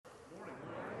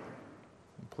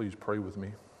please pray with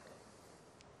me?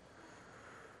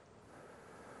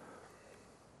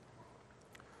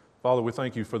 Father, we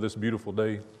thank you for this beautiful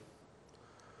day.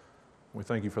 We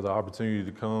thank you for the opportunity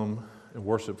to come and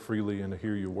worship freely and to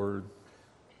hear your word.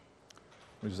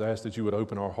 We just ask that you would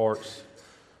open our hearts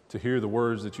to hear the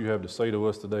words that you have to say to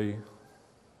us today.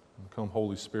 And come,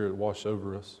 Holy Spirit, wash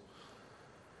over us.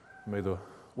 May the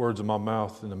words of my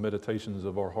mouth and the meditations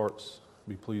of our hearts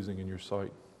be pleasing in your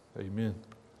sight. Amen.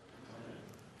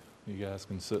 You guys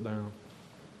can sit down.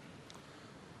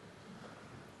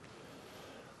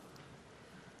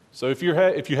 So if you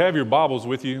have your Bibles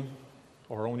with you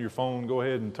or on your phone, go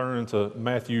ahead and turn to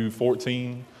Matthew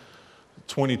 14,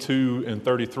 22, and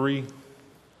 33.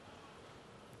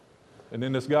 And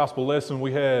in this gospel lesson,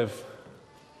 we have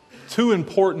two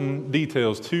important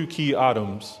details, two key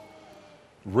items: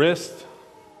 rest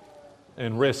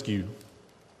and rescue.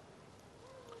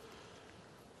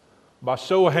 By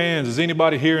show of hands, is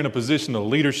anybody here in a position of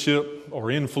leadership or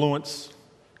influence?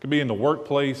 It could be in the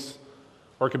workplace,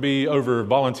 or it could be over a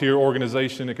volunteer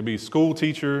organization. It could be a school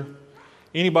teacher,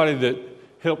 anybody that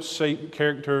helps shape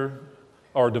character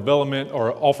or development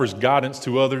or offers guidance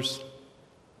to others.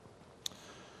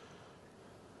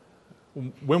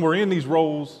 When we're in these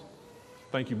roles,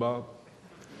 thank you, Bob.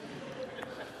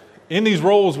 In these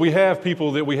roles, we have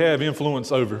people that we have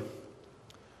influence over.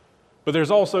 But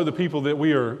there's also the people that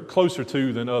we are closer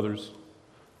to than others,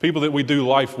 people that we do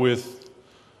life with,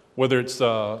 whether it's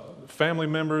family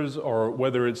members or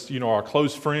whether it's our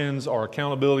close friends, our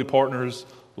accountability partners,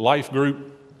 life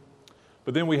group.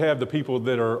 But then we have the people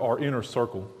that are our inner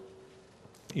circle,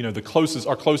 our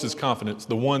closest confidants,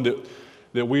 the one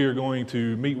that we are going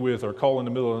to meet with or call in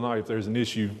the middle of the night if there's an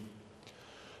issue.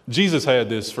 Jesus had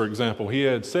this, for example. He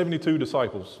had 72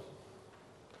 disciples.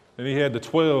 And he had the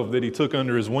 12 that he took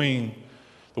under his wing,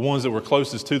 the ones that were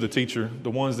closest to the teacher, the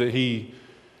ones that he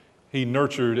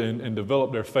nurtured and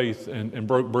developed their faith and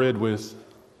broke bread with.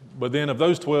 But then of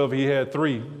those 12, he had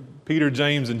 3, Peter,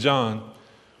 James, and John.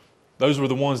 Those were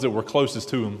the ones that were closest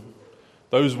to him.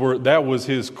 That was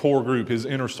his core group, his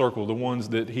inner circle, the ones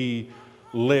that he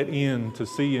let in to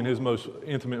see in his most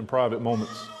intimate and private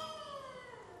moments.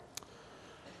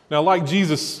 Now, like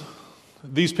Jesus,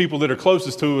 these people that are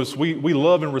closest to us, we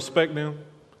love and respect them.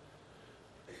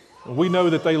 We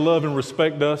know that they love and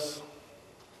respect us.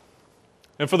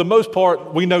 And for the most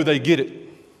part, we know they get it.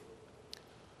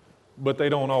 But they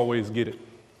don't always get it.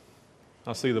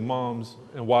 I see the moms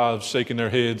and wives shaking their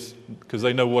heads because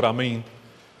they know what I mean.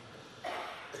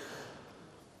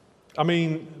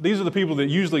 These are the people that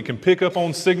usually can pick up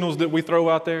on signals that we throw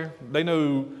out there. They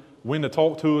know when to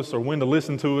talk to us or when to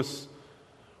listen to us,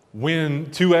 when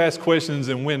to ask questions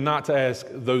and when not to ask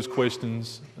those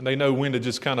questions. And they know when to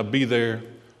just kind of be there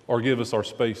or give us our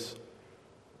space.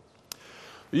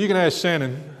 But you can ask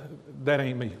Shannon, that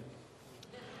ain't me.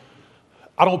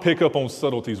 I don't pick up on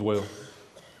subtleties well.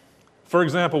 For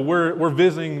example, we're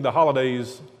visiting the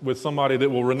holidays with somebody that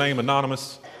will remain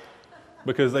anonymous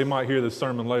because they might hear this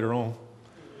sermon later on.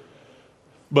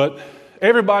 But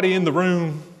everybody in the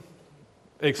room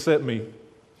except me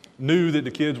knew that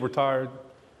the kids were tired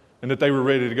and that they were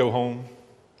ready to go home.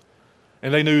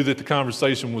 And they knew that the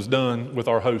conversation was done with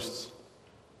our hosts.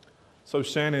 So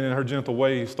Shannon, in her gentle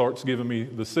way, starts giving me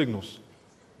the signals.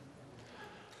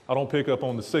 I don't pick up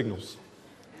on the signals.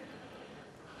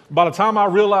 By the time I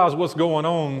realize what's going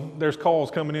on, there's calls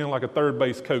coming in like a third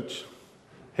base coach.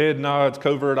 Head nods,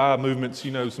 covert eye movements,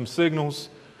 some signals.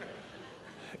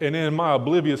 And in my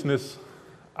obliviousness,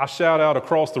 I shout out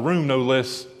across the room, no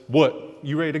less, "What,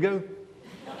 you ready to go?"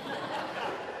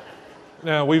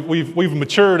 Now, we've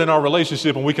matured in our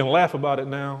relationship and we can laugh about it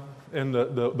now. And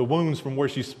the wounds from where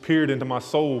she's peered into my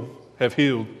soul have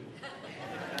healed.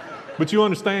 But you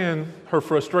understand her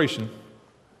frustration.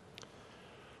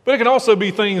 But it can also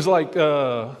be things like,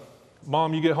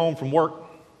 Mom, you get home from work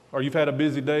or you've had a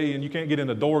busy day and you can't get in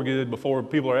the door good before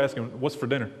people are asking, "What's for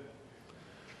dinner?"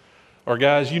 Or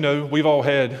guys, we've all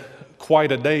had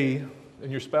quite a day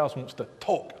and your spouse wants to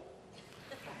talk.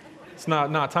 It's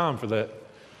not time for that.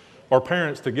 Or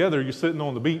parents together, you're sitting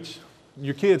on the beach.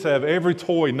 Your kids have every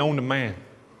toy known to man,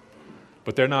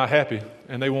 but they're not happy,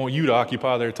 and they want you to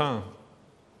occupy their time.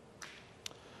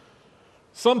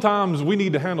 Sometimes we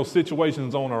need to handle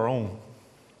situations on our own.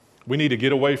 We need to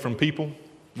get away from people.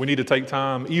 We need to take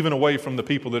time even away from the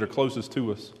people that are closest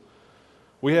to us.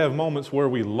 We have moments where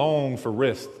we long for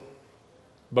rest,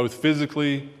 both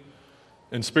physically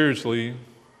and spiritually,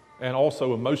 and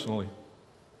also emotionally.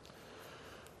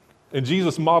 And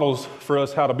Jesus models for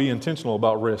us how to be intentional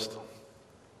about rest.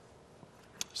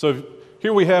 So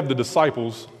here we have the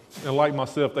disciples, and like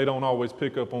myself, they don't always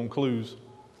pick up on clues.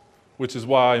 which is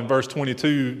why in verse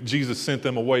 22, Jesus sent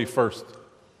them away first.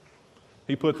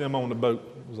 He put them on the boat.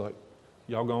 He was like,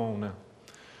 y'all go on now.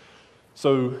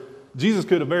 So Jesus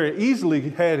could have very easily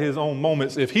had his own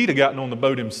moments if he'd have gotten on the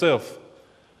boat himself.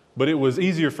 But it was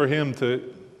easier for him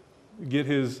to get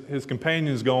his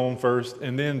companions going first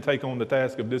and then take on the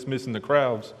task of dismissing the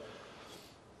crowds.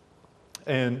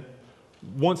 And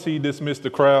once he dismissed the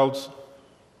crowds,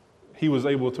 he was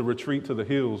able to retreat to the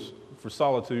hills for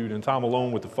solitude and time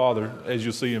alone with the Father, as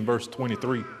you'll see in verse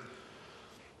 23.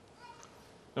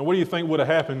 Now, what do you think would have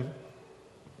happened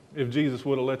if Jesus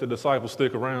would have let the disciples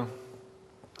stick around?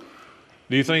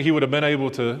 Do you think he would have been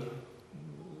able to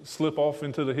slip off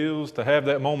into the hills, to have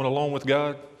that moment alone with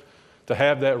God, to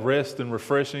have that rest and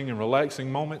refreshing and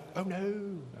relaxing moment? Oh,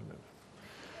 no.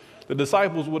 The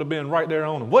disciples would have been right there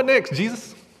on him. What next,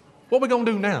 Jesus? What are we going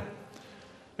to do now?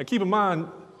 And keep in mind,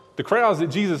 the crowds that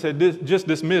Jesus had just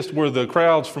dismissed were the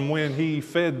crowds from when he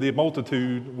fed the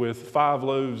multitude with 5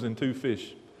 loaves and 2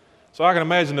 fish. So I can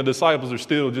imagine the disciples are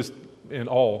still just in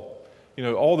awe. You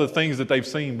know, all the things that they've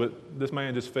seen, but this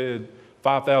man just fed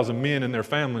 5,000 men and their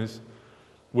families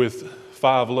with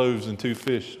 5 loaves and 2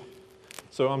 fish.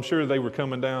 So I'm sure they were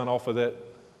coming down off of that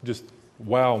just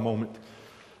wow moment.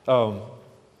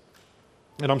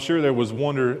 And I'm sure there was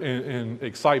wonder and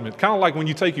excitement. Kind of like when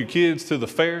you take your kids to the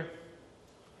fair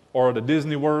or the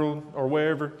Disney World or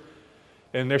wherever,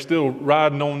 and they're still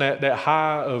riding on that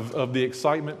high of the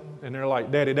excitement, and they're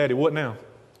like, Daddy, what now?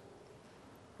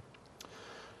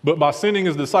 But by sending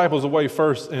his disciples away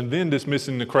first and then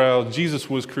dismissing the crowd, Jesus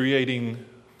was creating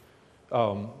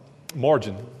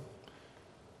margin.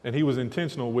 And he was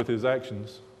intentional with his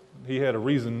actions. He had a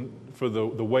reason for the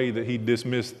way that he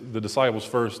dismissed the disciples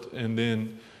first and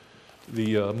then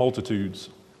the multitudes.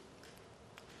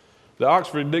 The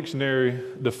Oxford Dictionary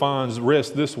defines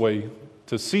rest this way: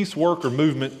 to cease work or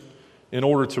movement in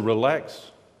order to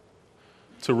relax,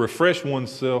 to refresh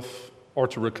oneself, or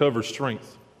to recover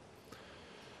strength.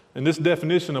 And this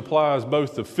definition applies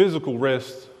both to physical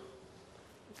rest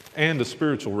and to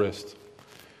spiritual rest.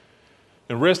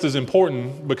 And rest is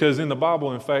important because in the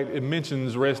Bible, in fact, it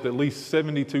mentions rest at least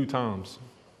 72 times.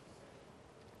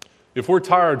 If we're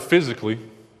tired physically,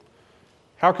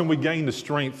 how can we gain the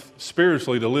strength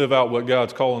spiritually to live out what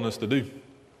God's calling us to do?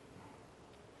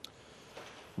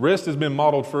 Rest has been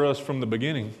modeled for us from the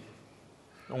beginning.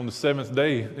 On the 7th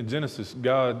day in Genesis,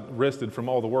 God rested from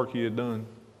all the work he had done,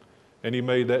 and he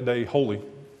made that day holy.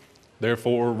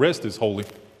 Therefore, rest is holy.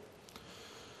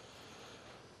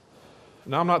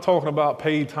 Now, I'm not talking about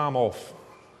paid time off,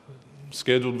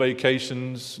 scheduled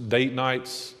vacations, date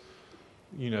nights,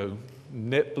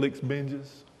 Netflix binges.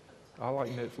 I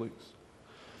like Netflix.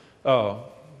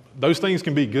 Those things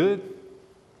can be good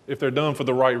if they're done for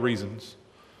the right reasons.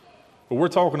 But we're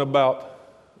talking about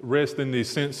rest in the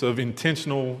sense of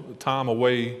intentional time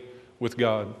away with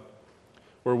God,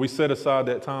 where we set aside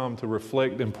that time to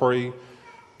reflect and pray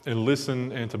and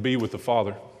listen and to be with the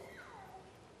Father.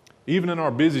 Even in our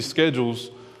busy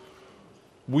schedules,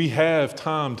 we have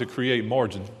time to create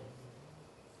margin,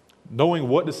 knowing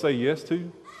what to say yes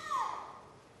to,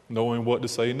 knowing what to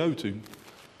say no to.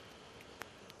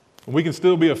 We can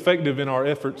still be effective in our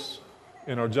efforts,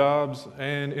 in our jobs,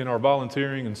 and in our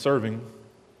volunteering and serving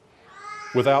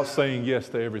without saying yes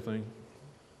to everything.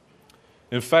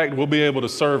 In fact, we'll be able to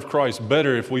serve Christ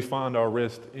better if we find our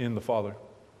rest in the Father.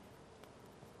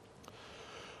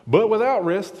 But without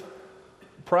rest,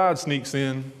 pride sneaks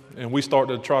in, and we start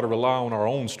to try to rely on our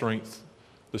own strength,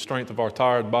 the strength of our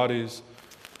tired bodies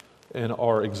and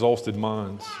our exhausted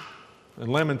minds.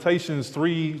 And Lamentations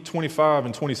 3:25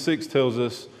 and 26 tells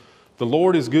us, "The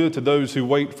Lord is good to those who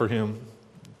wait for him,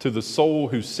 to the soul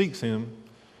who seeks him.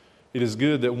 It is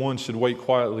good that one should wait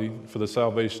quietly for the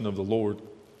salvation of the Lord."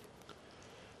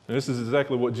 And this is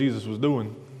exactly what Jesus was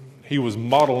doing. He was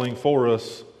modeling for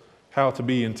us how to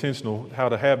be intentional, how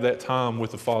to have that time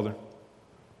with the Father.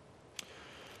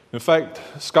 In fact,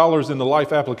 scholars in the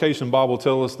Life Application Bible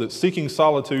tell us that seeking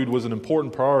solitude was an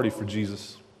important priority for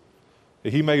Jesus.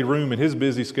 That he made room in his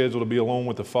busy schedule to be alone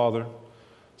with the Father.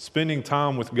 Spending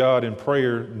time with God in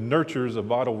prayer nurtures a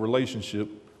vital relationship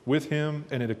with him,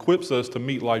 and it equips us to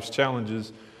meet life's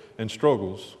challenges and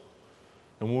struggles.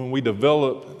 And when we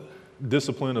develop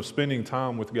discipline of spending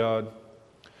time with God,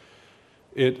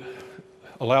 it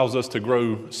allows us to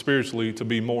grow spiritually to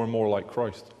be more and more like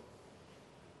Christ.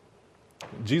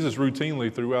 Jesus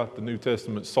routinely throughout the New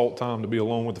Testament sought time to be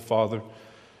alone with the Father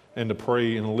and to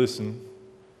pray and listen.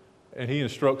 And he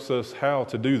instructs us how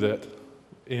to do that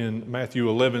in Matthew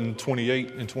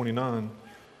 11:28 and 29.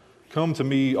 "Come to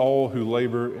me, all who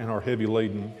labor and are heavy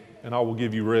laden, and I will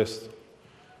give you rest.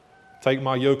 Take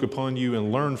my yoke upon you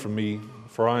and learn from me,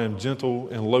 for I am gentle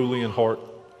and lowly in heart,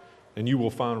 and you will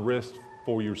find rest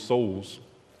for your souls.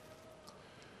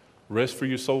 Rest for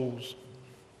your souls.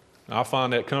 I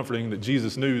find that comforting that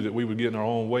Jesus knew that we would get in our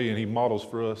own way, and he models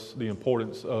for us the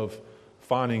importance of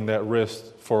finding that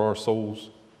rest for our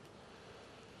souls.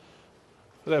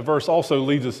 That verse also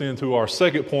leads us into our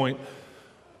second point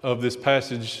of this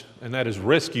passage, and that is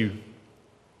rescue.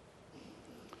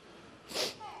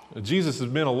 Jesus has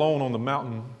been alone on the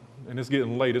mountain, and it's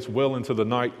getting late. It's well into the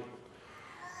night.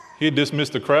 He had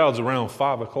dismissed the crowds around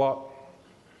 5 o'clock.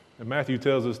 And Matthew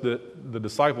tells us that the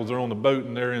disciples are on the boat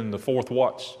and they're in the fourth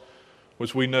watch,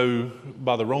 which we know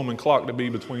by the Roman clock to be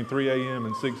between 3 a.m.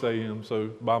 and 6 a.m.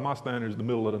 So by my standards, the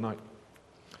middle of the night.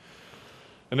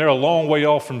 And they're a long way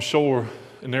off from shore,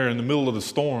 and they're in the middle of the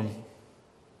storm.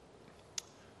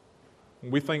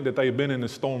 We think that they've been in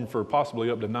this storm for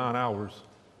possibly up to 9 hours.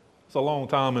 It's a long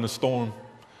time in a storm.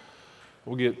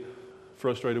 We'll get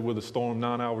frustrated with a storm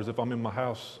 9 hours if I'm in my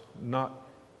house, not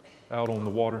out on the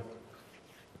water.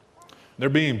 They're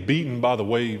being beaten by the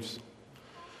waves.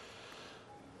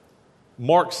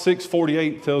 Mark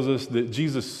 6:48 tells us that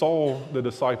Jesus saw the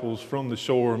disciples from the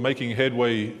shore making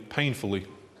headway painfully.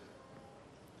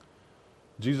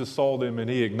 Jesus saw them and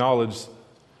he acknowledged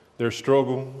their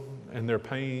struggle and their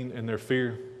pain and their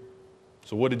fear.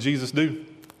 So what did Jesus do?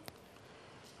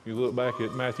 You look back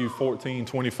at Matthew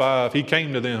 14:25, he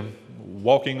came to them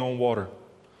walking on water,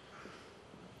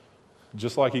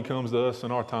 just like he comes to us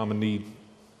in our time of need.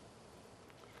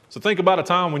 So think about a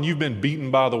time when you've been beaten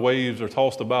by the waves or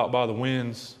tossed about by the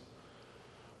winds,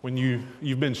 when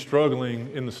you've been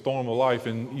struggling in the storm of life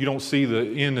and you don't see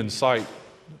the end in sight.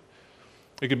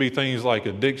 It could be things like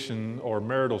addiction or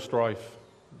marital strife,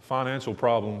 financial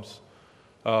problems.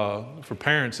 For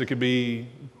parents, it could be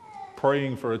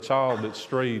praying for a child that's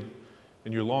strayed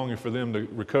and you're longing for them to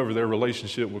recover their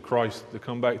relationship with Christ, to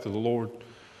come back to the Lord.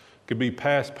 It could be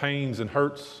past pains and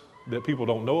hurts that people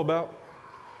don't know about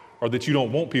or that you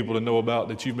don't want people to know about,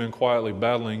 that you've been quietly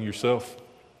battling yourself.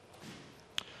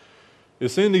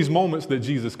 It's in these moments that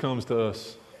Jesus comes to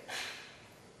us.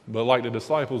 But like the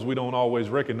disciples, we don't always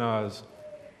recognize.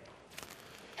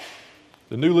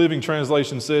 The New Living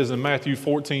Translation says in Matthew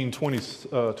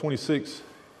 14:26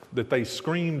 that they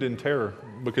screamed in terror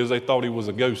because they thought he was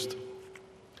a ghost.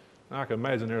 Now, I can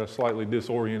imagine they're slightly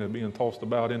disoriented, being tossed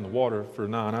about in the water for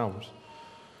 9 hours.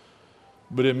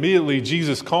 But immediately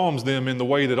Jesus calms them in the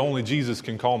way that only Jesus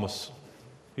can calm us.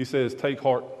 He says, "Take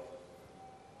heart,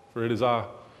 for it is I."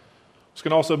 This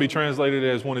can also be translated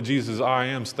as one of Jesus' "I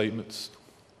am" statements.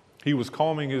 He was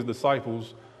calming his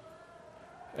disciples,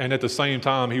 and at the same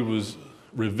time, he was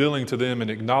revealing to them and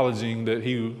acknowledging that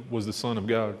he was the Son of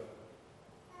God.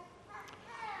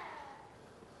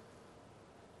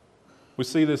 We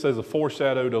see this as a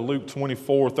foreshadow to Luke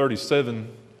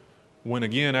 24:37, when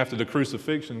again, after the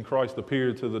crucifixion, Christ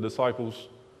appeared to the disciples,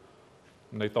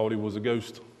 and they thought he was a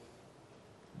ghost.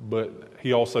 But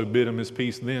he also bid them his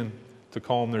peace then, to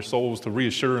calm their souls, to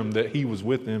reassure them that he was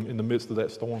with them in the midst of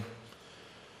that storm.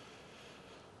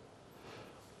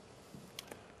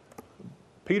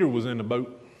 Peter was in the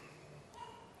boat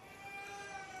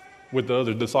with the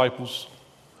other disciples,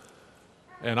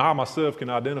 and I myself can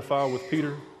identify with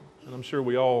Peter, and I'm sure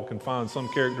we all can find some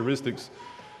characteristics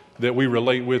that we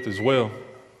relate with as well.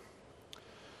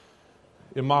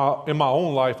 In my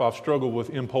own life, I've struggled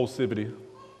with impulsivity.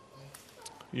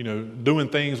 Doing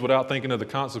things without thinking of the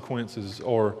consequences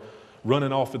or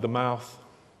running off at the mouth.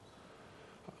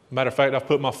 Matter of fact, I've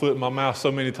put my foot in my mouth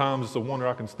so many times it's a wonder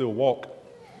I can still walk.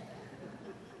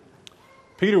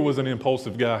 Peter was an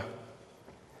impulsive guy.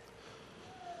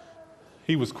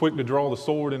 He was quick to draw the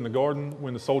sword in the garden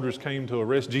when the soldiers came to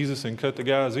arrest Jesus and cut the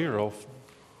guy's ear off.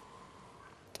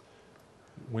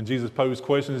 When Jesus posed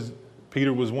questions,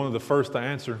 Peter was one of the first to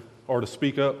answer or to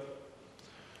speak up.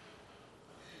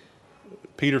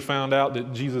 Peter found out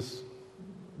that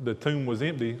the tomb was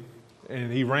empty,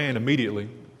 and he ran immediately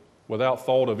without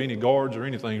thought of any guards or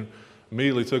anything.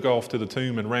 Immediately took off to the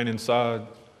tomb and ran inside,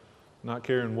 not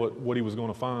caring what he was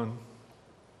going to find.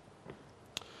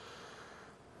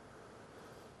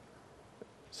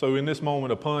 So in this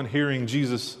moment, upon hearing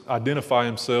Jesus identify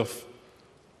himself,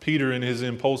 Peter, in his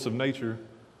impulsive nature,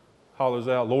 hollers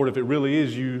out, "Lord, if it really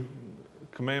is you,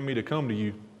 command me to come to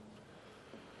you."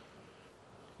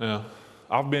 Now,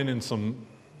 I've been in some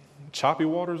choppy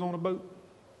waters on a boat.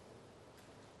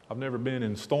 I've never been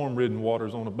in storm-ridden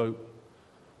waters on a boat.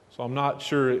 So I'm not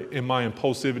sure in my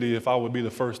impulsivity if I would be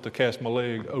the first to cast my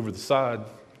leg over the side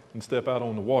and step out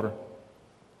on the water.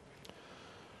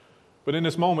 But in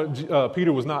this moment,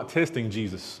 Peter was not testing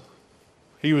Jesus.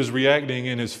 He was reacting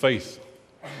in his faith.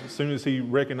 As soon as he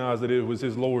recognized that it was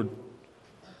his Lord,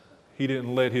 he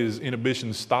didn't let his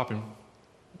inhibitions stop him.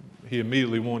 He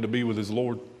immediately wanted to be with his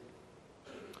Lord.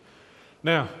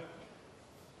 Now,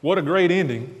 what a great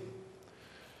ending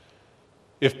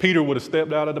if Peter would have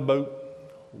stepped out of the boat,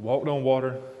 walked on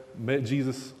water, met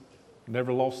Jesus,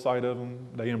 never lost sight of him.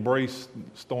 They embrace,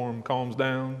 storm calms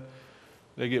down.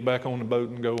 They get back on the boat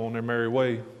and go on their merry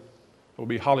way. It will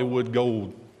be Hollywood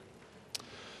gold.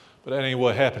 But that ain't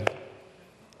what happened.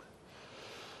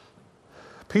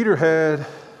 Peter had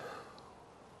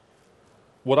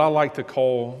what I like to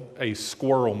call a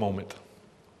squirrel moment.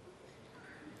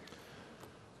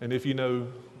 And if you know,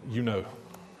 you know.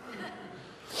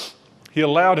 He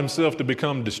allowed himself to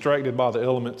become distracted by the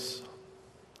elements,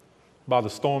 by the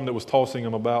storm that was tossing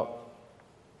him about.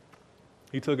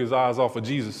 He took his eyes off of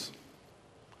Jesus.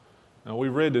 Now,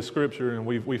 we've read this scripture and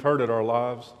we've heard it our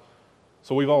lives.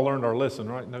 So we've all learned our lesson,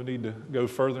 right? No need to go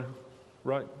further,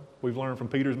 right? We've learned from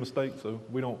Peter's mistake, so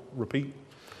we don't repeat.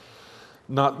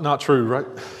 Not true, right?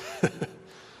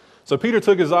 So Peter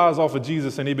took his eyes off of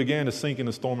Jesus and he began to sink in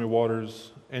the stormy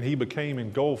waters, and he became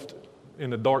engulfed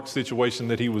in the dark situation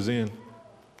that he was in.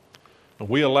 And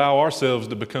we allow ourselves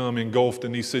to become engulfed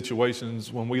in these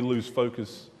situations when we lose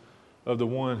focus of the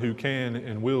one who can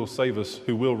and will save us,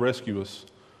 who will rescue us.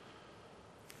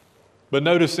 But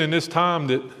notice in this time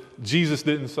that Jesus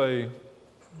didn't say,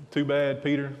 "Too bad,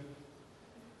 Peter.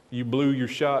 You blew your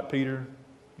shot, Peter.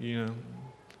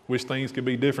 Wish things could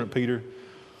be different, Peter."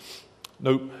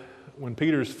 Nope. When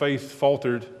Peter's faith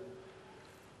faltered,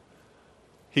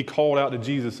 he called out to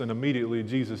Jesus, and immediately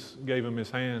Jesus gave him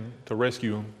his hand to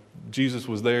rescue him. Jesus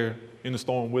was there in the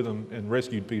storm with him and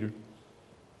rescued Peter.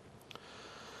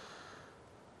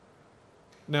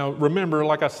 Now, remember,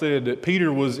 like I said, that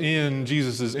Peter was in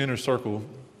Jesus' inner circle.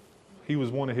 He was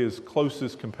one of his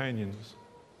closest companions.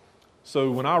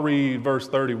 So when I read verse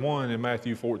 31 in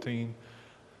Matthew 14,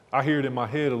 I hear it in my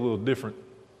head a little different,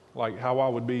 like how I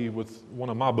would be with one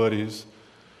of my buddies.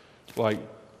 Like,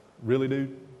 really,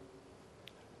 dude?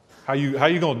 How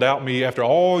you going to doubt me after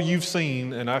all you've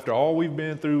seen and after all we've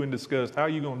been through and discussed? How are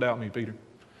you going to doubt me, Peter?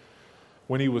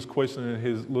 When he was questioning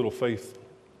his little faith.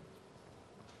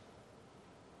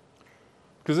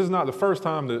 Because it's not the first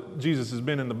time that Jesus has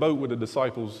been in the boat with the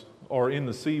disciples or in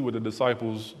the sea with the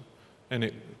disciples and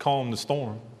it calmed the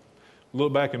storm.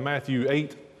 Look back in Matthew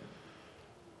 8.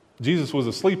 Jesus was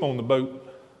asleep on the boat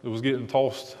that was getting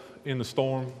tossed in the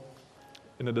storm,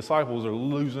 and the disciples are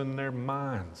losing their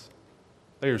minds.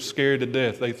 They are scared to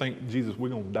death. They think, "Jesus, we're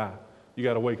going to die. You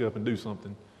got to wake up and do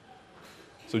something."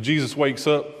 So Jesus wakes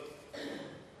up.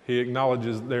 He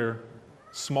acknowledges their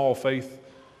small faith,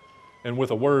 and with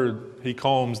a word, he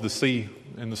calms the sea,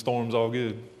 and the storm's all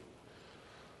good.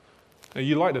 Now,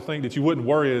 you'd like to think that you wouldn't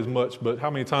worry as much, but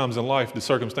how many times in life do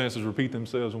circumstances repeat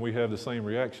themselves and we have the same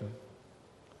reaction?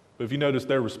 But if you notice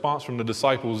their response from the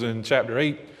disciples in chapter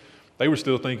 8, they were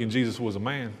still thinking Jesus was a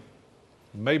man,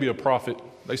 maybe a prophet.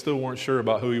 They still weren't sure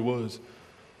about who he was.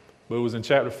 But it was in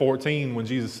chapter 14 when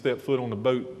Jesus stepped foot on the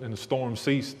boat and the storm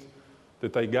ceased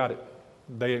that they got it.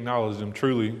 They acknowledged him,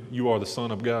 "Truly, you are the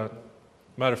Son of God."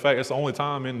 Matter of fact, it's the only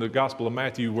time in the Gospel of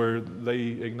Matthew where they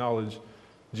acknowledge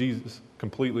Jesus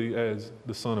completely as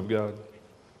the Son of God.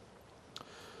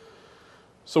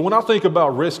 So when I think about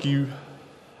rescue,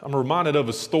 I'm reminded of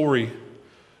a story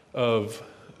of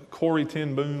Corrie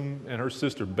ten Boom and her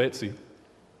sister Betsy.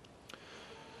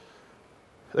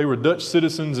 They were Dutch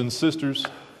citizens and sisters,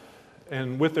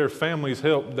 and with their family's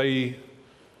help, they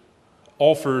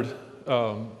offered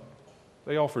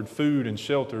food and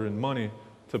shelter and money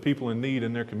to people in need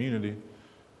in their community.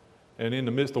 And in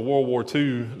the midst of World War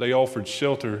II, they offered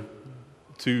shelter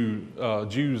to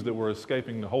Jews that were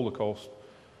escaping the Holocaust.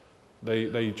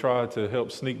 They tried to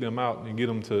help sneak them out and get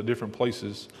them to different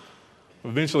places.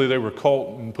 Eventually, they were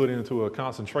caught and put into a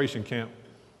concentration camp.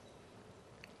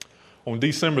 On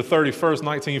December 31st,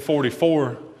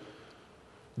 1944,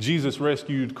 Jesus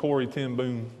rescued Corrie ten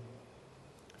Boom.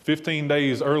 15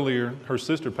 days earlier, her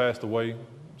sister passed away,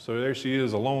 so there she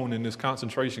is alone in this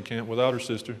concentration camp without her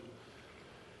sister.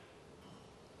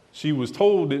 She was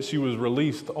told that she was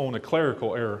released on a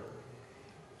clerical error.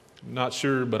 Not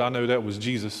sure, but I know that was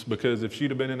Jesus, because if she'd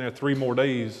have been in there 3 more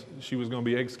days, she was going to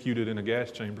be executed in a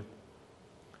gas chamber.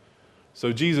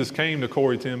 So Jesus came to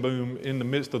Corrie ten Boom in the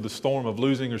midst of the storm of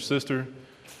losing her sister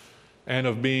and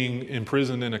of being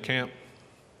imprisoned in a camp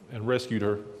and rescued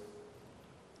her.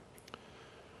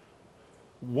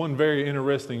 One very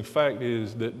interesting fact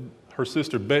is that her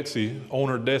sister Betsy, on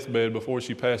her deathbed before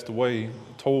she passed away,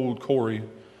 told Corrie,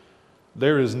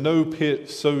 "There is no pit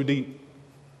so deep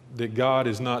that God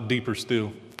is not deeper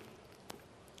still."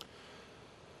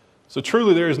 So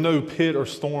truly there is no pit or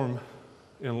storm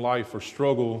in life or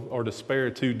struggle or despair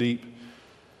too deep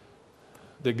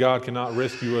that God cannot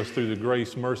rescue us through the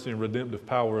grace, mercy, and redemptive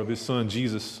power of His Son,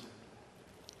 Jesus.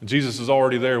 Jesus is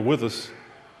already there with us,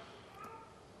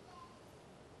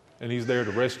 and He's there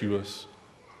to rescue us.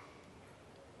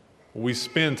 We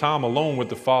spend time alone with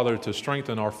the Father to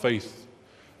strengthen our faith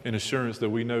and assurance that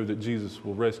we know that Jesus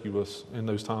will rescue us in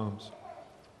those times.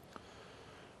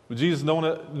 But Jesus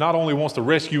not only wants to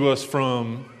rescue us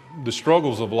from the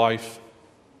struggles of life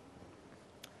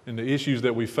and the issues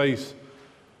that we face,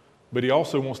 but He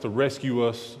also wants to rescue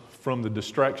us from the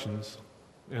distractions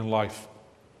in life.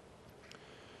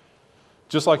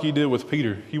 Just like He did with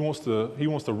Peter, He wants to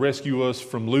rescue us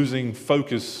from losing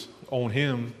focus on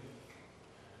Him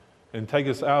and take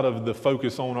us out of the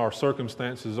focus on our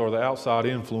circumstances or the outside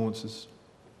influences.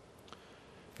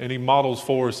 And He models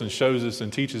for us and shows us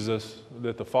and teaches us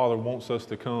that the Father wants us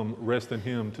to come rest in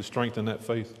Him to strengthen that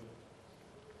faith.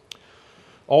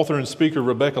 Author and speaker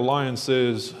Rebecca Lyons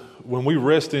says, when we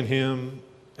rest in Him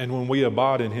and when we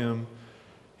abide in Him,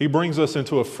 He brings us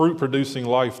into a fruit-producing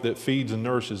life that feeds and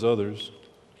nourishes others.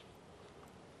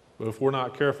 But if we're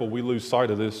not careful, we lose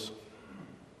sight of this.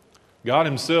 God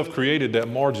Himself created that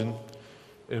margin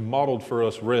and modeled for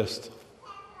us rest.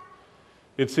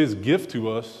 It's His gift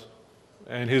to us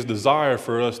and His desire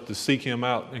for us to seek Him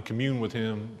out and commune with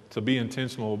Him, to be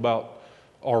intentional about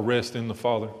our rest in the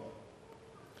Father.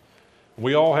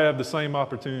 We all have the same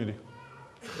opportunity.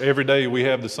 Every day we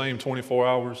have the same 24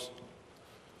 hours.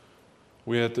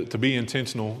 We have to be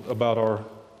intentional about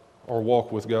our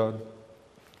walk with God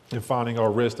and finding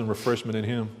our rest and refreshment in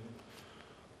Him.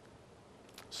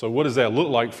 So what does that look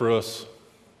like for us?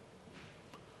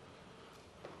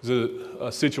 Is it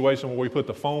a situation where we put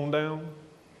the phone down?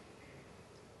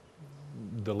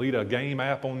 Delete a game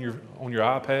app on your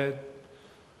iPad?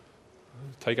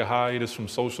 Take a hiatus from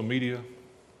social media?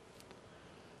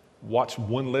 Watch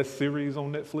one less series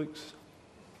on Netflix?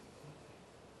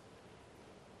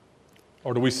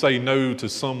 Or do we say no to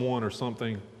someone or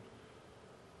something?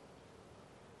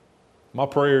 My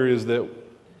prayer is that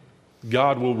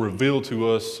God will reveal to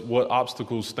us what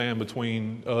obstacles stand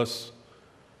between us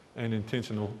and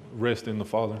intentional rest in the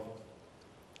Father.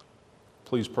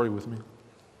 Please pray with me.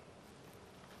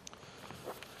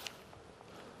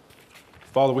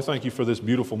 Father, we thank You for this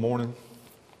beautiful morning.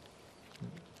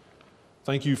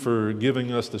 Thank You for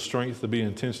giving us the strength to be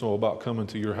intentional about coming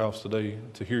to Your house today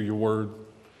to hear Your word.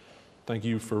 Thank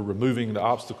You for removing the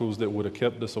obstacles that would have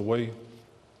kept us away.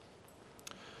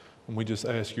 And we just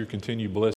ask Your continued blessing